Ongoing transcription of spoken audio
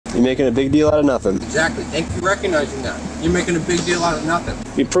You're making a big deal out of nothing. Exactly. Thank you for recognizing that. You're making a big deal out of nothing.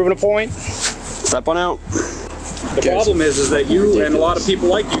 You proving a point? Step on out. The problem is that you and a lot of people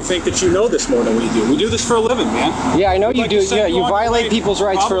like you think that you know this more than we do. We do this for a living, man. Yeah, I know you do. Yeah, you violate people's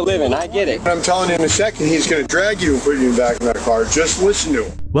rights for a living. I get it. I'm telling you in a second, he's going to drag you and put you in the back of that car. Just listen to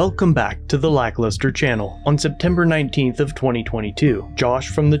him. Welcome back to the LackLuster channel. On September 19th of 2022, Josh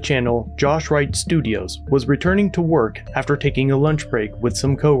from the channel Josh Wright Studios was returning to work after taking a lunch break with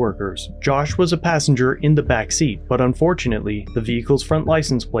some coworkers. Josh was a passenger in the back seat, but unfortunately, the vehicle's front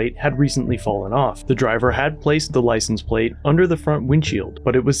license plate had recently fallen off. The driver had placed the license plate under the front windshield,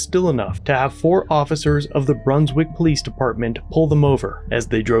 but it was still enough to have 4 officers of the Brunswick Police Department pull them over as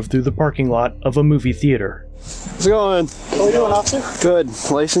they drove through the parking lot of a movie theater. How's it going? How are you doing, officer? Good.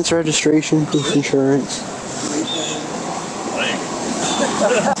 License, registration, proof insurance.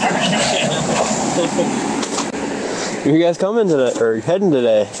 You guys coming today, or heading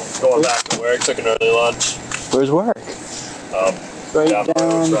today? Going back to work, took an early lunch. Where's work? Right down the road,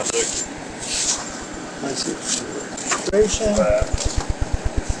 down. Brunswick. Registration.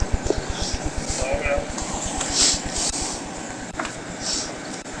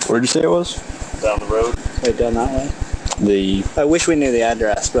 Where'd you say it was? Down the road. Right down that way. I wish we knew the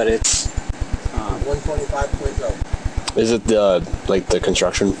address, but it's 125.0. Is it the the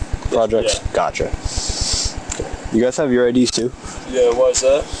construction projects? Yeah. Gotcha. You guys have your IDs too? Yeah, why is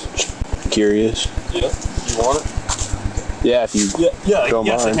that? Just curious. Yeah. You want it? Yeah, if you don't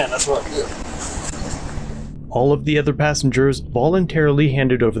yes, I mind. can. That's what. All of the other passengers voluntarily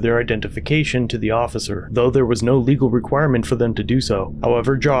handed over their identification to the officer, though there was no legal requirement for them to do so.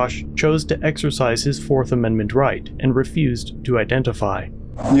 However, Josh chose to exercise his Fourth Amendment right and refused to identify.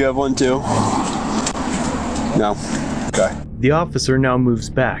 You have one too? No. Okay. The officer now moves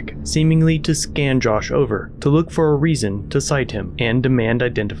back, seemingly to scan Josh over, to look for a reason to cite him and demand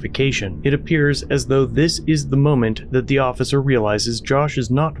identification. It appears as though this is the moment that the officer realizes Josh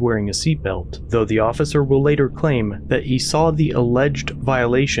is not wearing a seatbelt, though the officer will later claim that he saw the alleged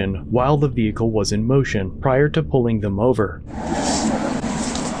violation while the vehicle was in motion, prior to pulling them over.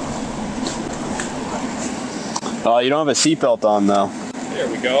 You don't have a seatbelt on though. There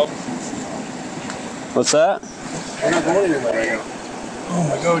we go. What's that? We're not going anywhere right now. Oh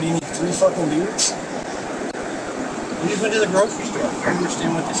my god, you need 3 fucking dudes? We just went to the grocery store. I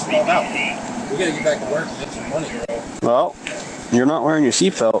understand what this is all about. We gotta get back to work and get some money, bro. Well, you're not wearing your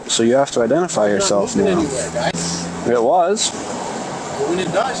seatbelt, so you have to identify yourself We're now. not moving anywhere, guys. It was. But when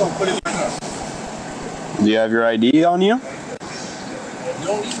it dies, I'll put it back up. Do you have your ID on you? You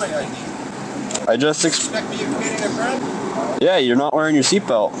don't need my ID. I just Expect me to be committing a crime? Yeah, you're not wearing your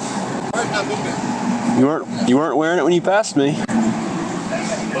seatbelt. Alright, not moving. You weren't wearing it when you passed me.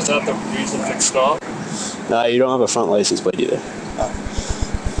 Was that the reason to stop? Nah, you don't have a front license plate either.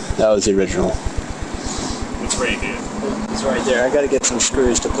 That was the original. It's right here. It's right there. I got to get some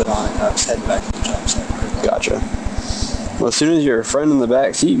screws to put on it. I was heading back to the job site. Gotcha. Well, as soon as your friend in the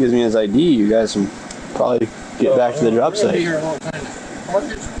back seat gives me his ID, you guys can probably get back to the job We're gonna be site. here a long time now.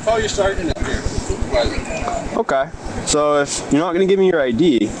 Call your sergeant up here. Supervisor. Okay. So if you're not going to give me your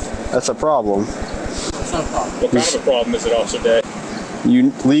ID, that's a problem. That's not a problem. What kind of a problem is it, Officer Day?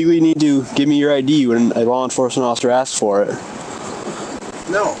 You legally need to give me your ID when a law enforcement officer asks for it.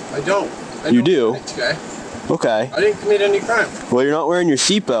 No, I don't. You do? Okay. Okay. I didn't commit any crime. Well, you're not wearing your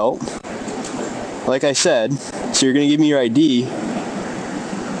seatbelt, like I said, so you're going to give me your ID.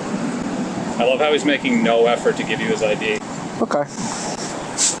 I love how he's making no effort to give you his ID. Okay.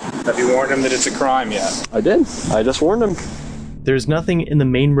 Have you warned him that it's a crime yet? I did. I just warned him. There's nothing in the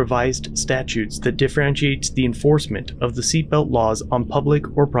main revised statutes that differentiates the enforcement of the seatbelt laws on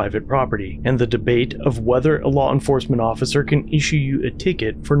public or private property, and the debate of whether a law enforcement officer can issue you a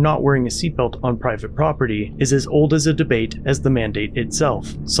ticket for not wearing a seatbelt on private property is as old as a debate as the mandate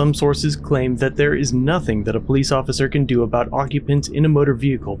itself. Some sources claim that there is nothing that a police officer can do about occupants in a motor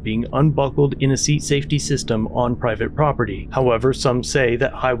vehicle being unbuckled in a seat safety system on private property. However, some say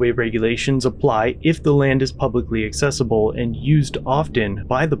that highway regulations apply if the land is publicly accessible and used often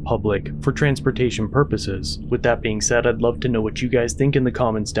by the public for transportation purposes. With that being said, I'd love to know what you guys think in the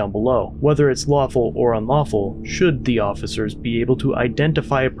comments down below. Whether it's lawful or unlawful, should the officers be able to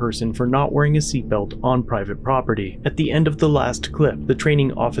identify a person for not wearing a seatbelt on private property? At the end of the last clip, the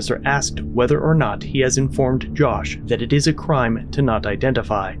training officer asked whether or not he has informed Josh that it is a crime to not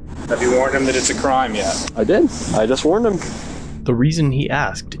identify. Have you warned him that it's a crime yet? I did. I just warned him. The reason he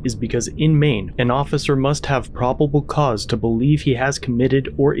asked is because in Maine, an officer must have probable cause to believe he has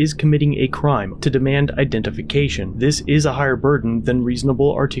committed or is committing a crime to demand identification. This is a higher burden than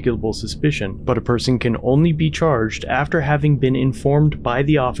reasonable articulable suspicion, but a person can only be charged after having been informed by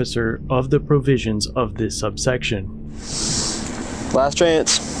the officer of the provisions of this subsection. Last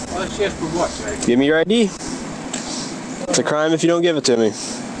chance. Last chance for what, man? Give me your ID. It's a crime if you don't give it to me.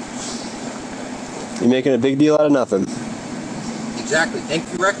 You're making a big deal out of nothing. Exactly. Thank you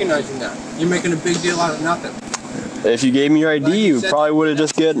for recognizing that. You're making a big deal out of nothing. If you gave me your ID, you probably would have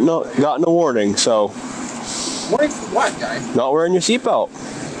just gotten a warning, so. Warning for what, guy? Not wearing your seatbelt.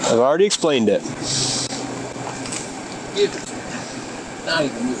 I've already explained it. Give it to me. Not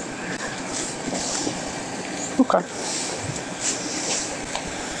even moving. Okay.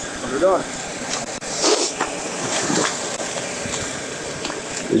 What are we doing?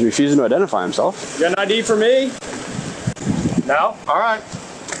 He's refusing to identify himself. You got an ID for me? No? All right.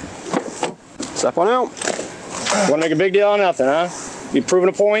 Step on out. Want to make a big deal out of nothing, huh? You proving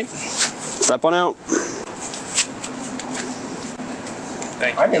a point? Step on out.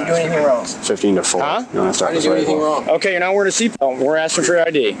 I didn't do anything wrong. 15 to 4. Huh? You want to start I didn't this do way? anything wrong. Okay, you're not wearing a seatbelt. We're asking for your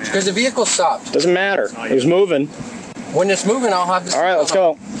ID. Because the vehicle stopped. Doesn't matter. It was moving. When it's moving, I'll have this. All right, let's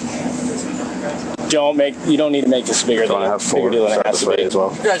go. You don't need to make this bigger So than I a have 4. bigger deal than it Start has this to way be. as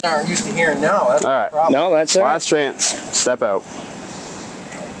well. You guys aren't used to hearing now. That's All right. the problem. No, that's it. Last chance. Step out.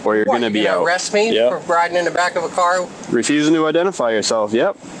 Or you're What, going to be you gonna out. arrest me Yep. for riding in the back of a car? Refusing to identify yourself.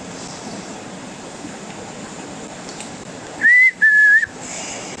 Yep.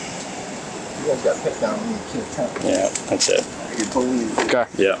 You guys got picked on when you can't tell. Yeah, that's it. Okay.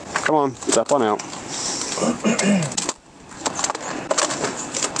 Yeah. Come on. Step on out.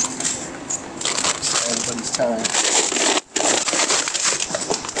 Everybody's time.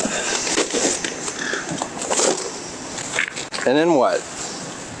 And then what?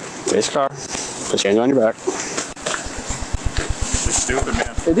 Face car. Put your hands on your back. It's stupid,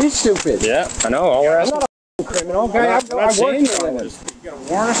 man. It is stupid. Yeah, I know. All we're asking. Criminal guy. I work for a living. You got a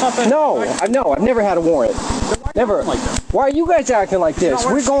warrant or something? No, I've never had a warrant. Never. Why are you guys acting like this?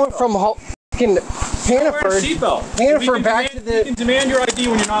 We're going from fucking Hannaford. Hannaford back to You the. can demand your ID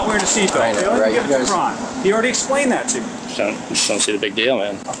when you're not wearing a seatbelt. I know, right, Give you it to guys- Ron. He already explained that to me. Just don't see the big deal,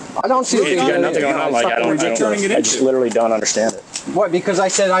 man. I don't see If the you big got deal. nothing going on, like I don't I just literally don't understand it. What? Because I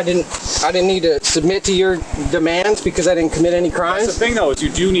said I didn't need to submit to your demands because I didn't commit any That's the crimes. thing, though, is you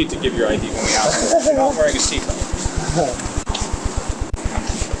do need to give your ID when we ask for it. You're not wearing a seatbelt.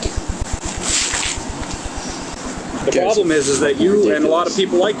 The problem is that you and a lot of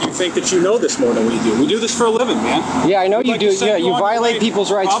people like you think that you know this more than we do. We do this for a living, man. Yeah, I know you Like do. you said, Yeah, you you on your violate way,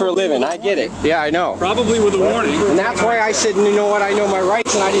 people's rights for a probably living. with a I get it. Yeah, I know. Probably with a warning. And that's why I said, you know what? I know my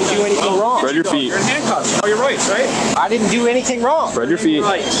rights and I didn't do anything wrong. Spread your feet. You're in handcuffs. You know your rights, right? I didn't do anything wrong. Spread your feet.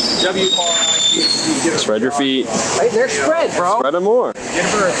 Rights. W-R-I-T-S. Spread your feet. Hey, they're spread, bro. Spread them more.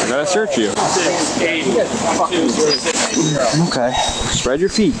 I gotta search you. Okay. Spread your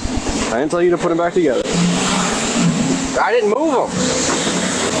feet. I didn't tell you to put them back together. I didn't move them.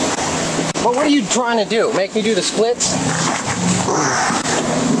 But what are you trying to do? Make me do the splits?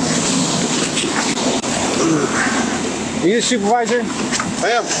 Are you the supervisor? I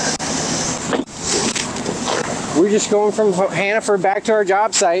am. We're just going from Hannaford back to our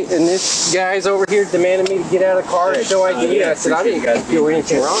job site, and this guy's over here demanding me to get out of the car and show ID. I said I didn't do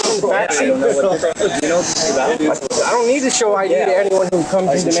anything wrong in the backseat. I don't need to show ID to anyone who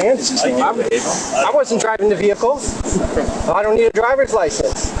comes and demands it. I wasn't driving the vehicle. I don't need a driver's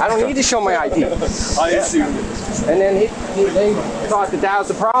license. I don't need to show my ID. And then they thought that was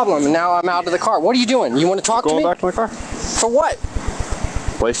the problem, and now I'm out of the car. What are you doing? You want to talk to Going me? back to my car. For what?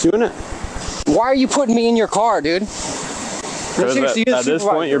 Place you in it. Why are you putting me in your car, dude? Seriously, you're the At this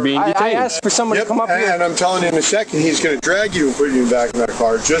point, you're being supervisor. I detained. asked for someone to come up here. And I'm telling you in a second, he's going to drag you and put you back in that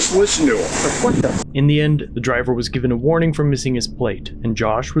car. Just listen to him. In the end, the driver was given a warning for missing his plate, and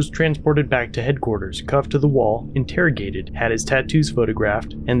Josh was transported back to headquarters, cuffed to the wall, interrogated, had his tattoos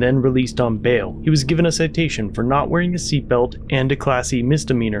photographed, and then released on bail. He was given a citation for not wearing a seatbelt and a Class E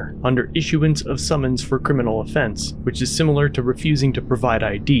misdemeanor under issuance of summons for criminal offense, which is similar to refusing to provide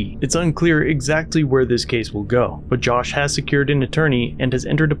ID. It's unclear exactly where this case will go, but Josh has secured an attorney and has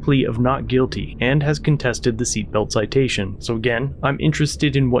entered a plea of not guilty and has contested the seatbelt citation. So again, I'm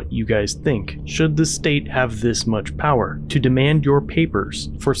interested in what you guys think. Should the state have this much power to demand your papers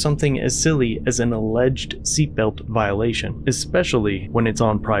for something as silly as an alleged seatbelt violation, especially when it's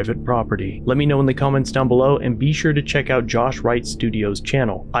on private property? Let me know in the comments down below, and be sure to check out Josh Wright Studios'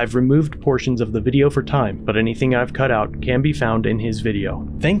 channel. I've removed portions of the video for time, but anything I've cut out can be found in his video.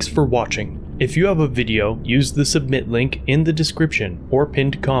 Thanks for watching. If you have a video, use the submit link in the description or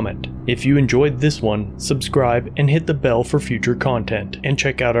pinned comment. If you enjoyed this one, subscribe and hit the bell for future content, and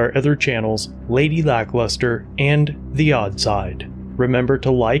check out our other channels, Lady LackLuster and The Odd Side. Remember to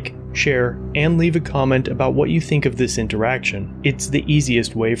like, share, and leave a comment about what you think of this interaction. It's the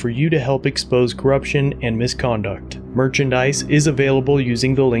easiest way for you to help expose corruption and misconduct. Merchandise is available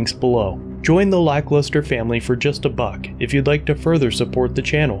using the links below. Join the LackLuster family for just $1 if you'd like to further support the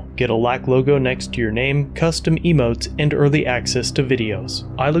channel. Get a Lack logo next to your name, custom emotes, and early access to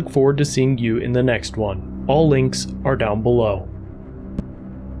videos. I look forward to seeing you in the next one. All links are down below.